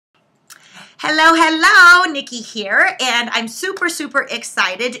Hello, hello, Nikki here, and I'm super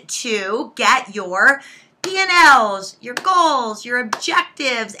excited to get your P&Ls, your goals, your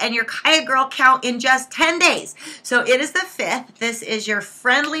objectives, and your Kaya Girl count in just 10 days. So it is the 5th. This is your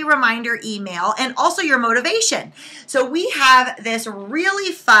friendly reminder email and also your motivation. So we have this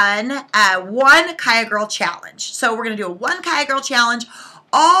really fun one Kaya Girl challenge. So we're going to do a one Kaya Girl challenge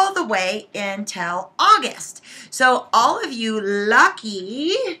all the way until August. So all of you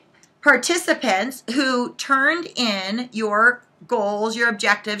lucky participants who turned in your goals, your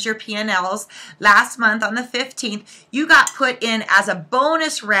objectives, your P&Ls last month on the 15th, you got put in as a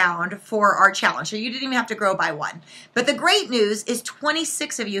bonus round for our challenge. So you didn't even have to grow by one. But the great news is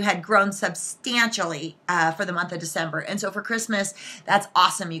 26 of you had grown substantially for the month of December. And so for Christmas, that's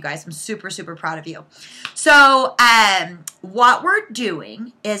awesome, you guys. I'm super proud of you. So what we're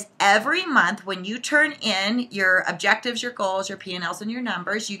doing is every month when you turn in your objectives, your goals, your P&Ls, and your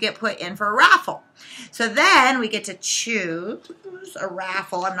numbers, you get put in for a raffle. So then we get to choose a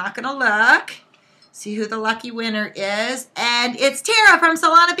raffle. I'm not going to look. See who the lucky winner is. And it's Tara from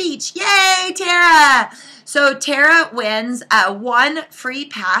Solana Beach. Yay, Tara! So Tara wins one free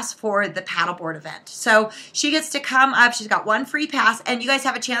pass for the paddleboard event. So she gets to come up. She's got one free pass, and you guys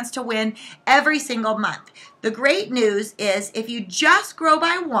have a chance to win every single month. The great news is if you just grow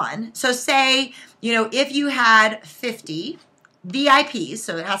by one, so say, if you had 50 VIPs,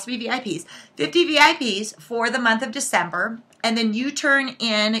 so it has to be VIPs, 50 VIPs for the month of December, and then you turn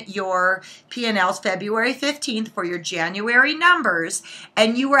in your P&Ls February 15th for your January numbers,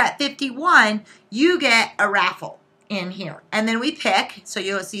 and you were at 51, you get a raffle in here. And then we pick, so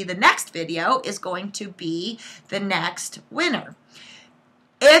you'll see the next video is going to be the next winner.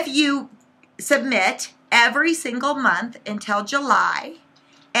 If you submit every single month until July,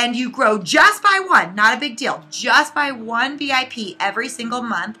 and you grow just by one, not a big deal, just by one VIP every single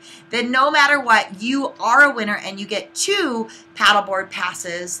month, then no matter what, you are a winner and you get 2 paddleboard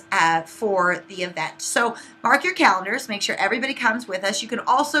passes for the event. So mark your calendars, make sure everybody comes with us. You can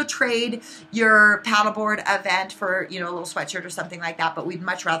also trade your paddleboard event for, a little sweatshirt or something like that, but we'd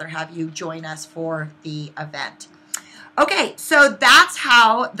much rather have you join us for the event. Okay, so that's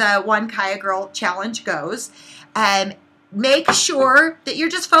how the One Kaya Girl challenge goes. Make sure that you're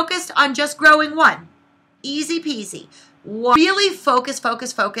just focused on just growing one. Easy peasy. Really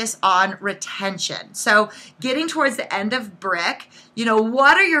focus on retention. So getting towards the end of BRIC,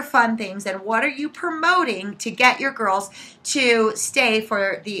 what are your fun things and what are you promoting to get your girls to stay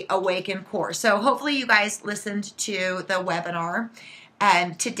for the Awaken course? So hopefully you guys listened to the webinar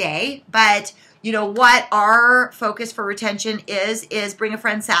today, but what our focus for retention is Bring a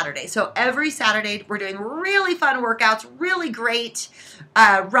Friend Saturday. So every Saturday we're doing really fun workouts, really great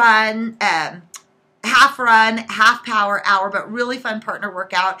half run, half power hour, but really fun partner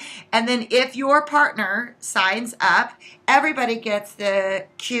workout. And then if your partner signs up, everybody gets the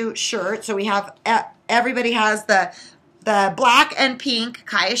cute shirt. So we have, everybody has the black and pink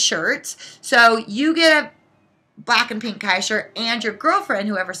Kaya shirts. So you get a black and pink Kaya shirt, and your girlfriend,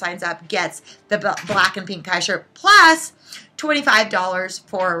 whoever signs up, gets the black and pink Kaya shirt plus $25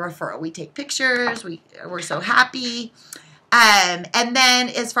 for a referral. We take pictures. We're so happy. And then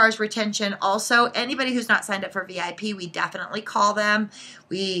as far as retention, also anybody who's not signed up for VIP, we definitely call them.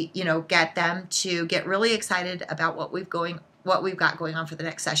 We get them to get really excited about what we've got going on for the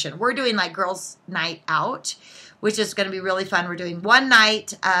next session. We're doing like girls' night out, which is going to be really fun. We're doing one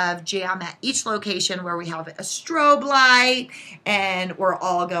night of jam at each location where we have a strobe light, and we're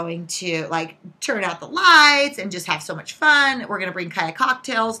all going to turn out the lights and just have so much fun. We're going to bring Kaya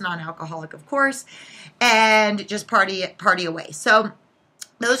cocktails, non-alcoholic of course, and just party away. So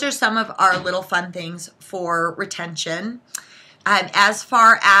those are some of our little fun things for retention. As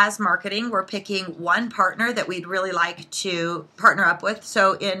far as marketing, we're picking one partner that we'd really like to partner up with.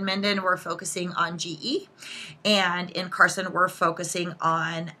 So in Minden, we're focusing on GE, and in Carson, we're focusing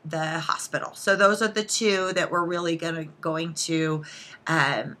on the hospital. So those are the 2 that we're really going to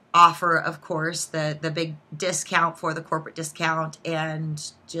offer, of course, the big discount for the corporate discount, and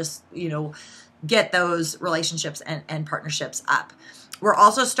just, get those relationships and partnerships up. We're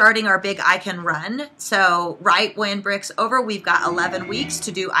also starting our big I Can Run. So right when BRIC's over, we've got 11 weeks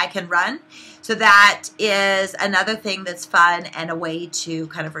to do I Can Run. So that is another thing that's fun and a way to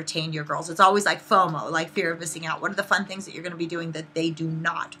kind of retain your girls. It's always like FOMO, like fear of missing out. What are the fun things that you're going to be doing that they do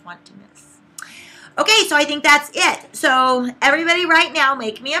not want to miss? Okay, so I think that's it. So everybody right now,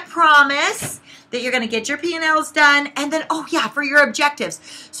 make me a promise that you're going to get your P&Ls done. And then, oh yeah, for your objectives.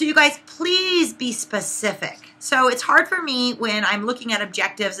 So you guys, please be specific. So it's hard for me when I'm looking at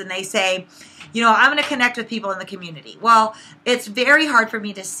objectives and they say, I'm going to connect with people in the community. Well, it's very hard for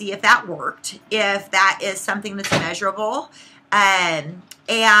me to see if that worked, if that is something that's measurable, and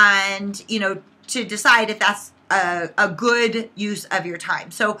to decide if that's a good use of your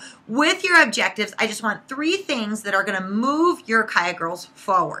time. So with your objectives, I just want 3 things that are going to move your Kaya Girls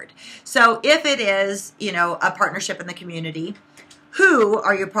forward. So if it is, a partnership in the community, who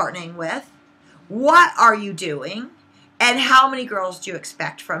are you partnering with? What are you doing? And how many girls do you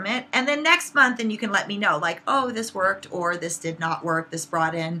expect from it? And then next month, and you can let me know, like, oh, this worked, or this did not work. This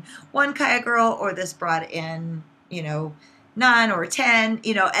brought in 1 Kaya Girl, or this brought in, 9 or 10,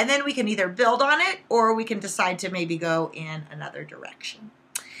 and then we can either build on it, or we can decide to maybe go in another direction.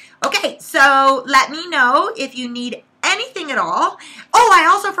 Okay, so let me know if you need anything at all. Oh, I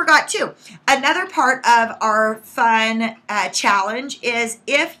also forgot too. Another part of our fun challenge is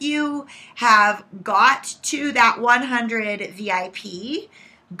if you have got to that 100 VIP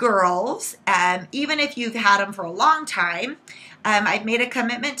girls, even if you've had them for a long time, I've made a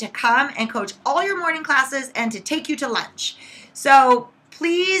commitment to come and coach all your morning classes and to take you to lunch. So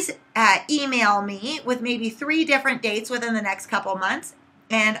please email me with maybe 3 different dates within the next couple months,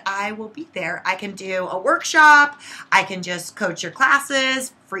 and I will be there. I can do a workshop. I can just coach your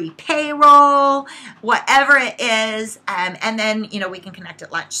classes, free payroll, whatever it is, and then, we can connect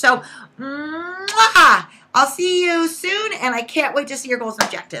at lunch. So, I'll see you soon, and I can't wait to see your goals and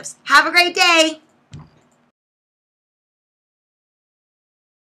objectives. Have a great day.